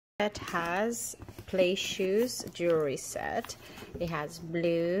It has play shoes jewelry set. It has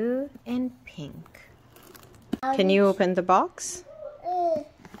blue and pink. Can you open the box? No.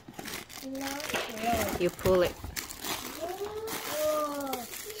 You pull it.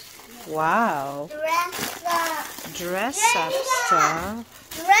 Wow. Dress up stuff.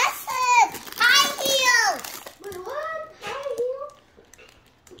 Dresses. High heels. Wait, what?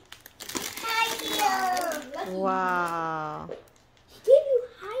 High heels. Wow. He gave you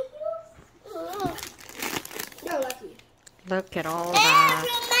high heels? No, lucky. Look at all that.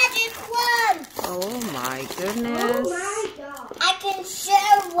 Every magic wand. Oh my goodness. Oh my God. I can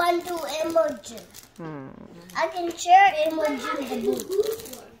share one to Imogen. I can share Imogen the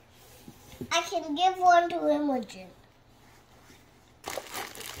boot. I can give one to Imogen.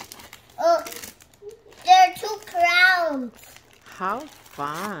 Oh, there are 2 crowns. How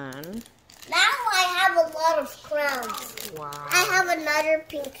fun. Now I have a lot of crowns. Wow. I have another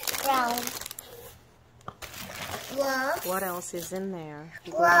pink crown. Gloves. What else is in there?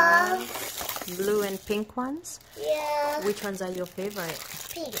 Gloves. Blue and pink ones? Yeah. Which ones are your favorite?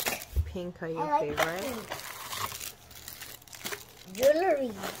 Pink. Pink are your I like favorite? pink.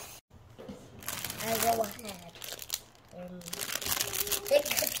 Jewelry. I go ahead.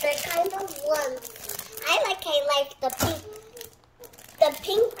 The kind of ones. I like the pink. The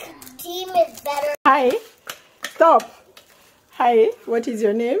pink team is better. Hi. Stop. Hi. What is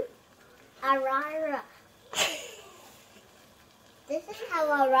your name? Aurora. This is how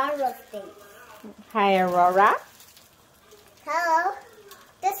Aurora thinks. Hi, Aurora. Hello.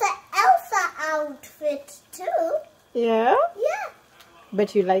 This is an Elsa outfit too. Yeah? Yeah.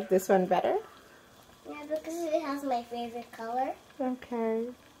 But you like this one better? Yeah, because it has my favorite color.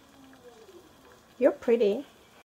 Okay. You're pretty.